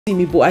see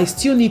me, but I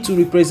still need to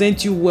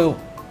represent you well.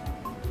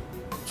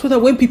 So that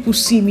when people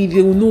see me,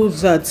 they will know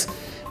that,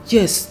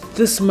 yes,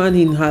 this man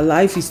in her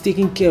life is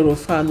taking care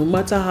of her, no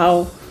matter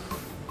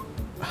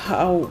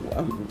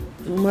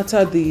no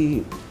matter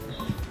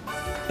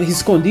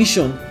his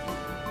condition.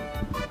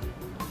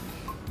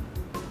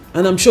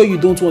 And I'm sure you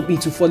don't want me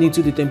to fall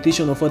into the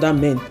temptation of other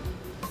men.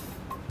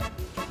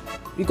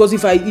 Because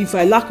if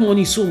I lack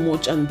money so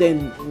much and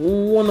then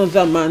one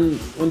other man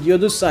on the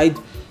other side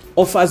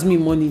offers me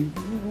money,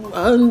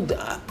 and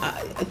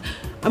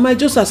I might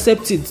just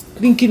accept it,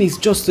 thinking it's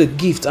just a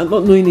gift and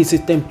not knowing it's a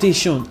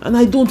temptation. And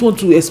I don't want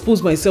to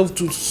expose myself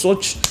to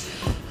such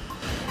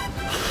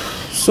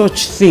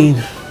thing.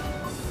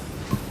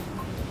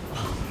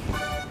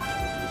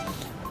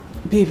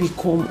 Baby,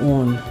 come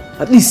on.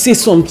 At least say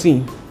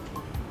something.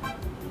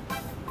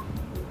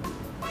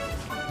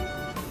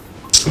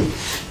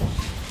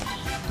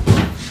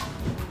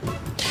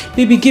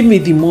 Baby, give me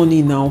the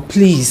money now,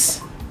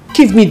 please.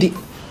 Give me the...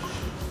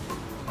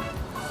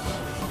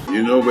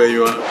 You know where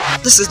you are?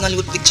 This is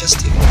Nollywood Pictures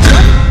TV.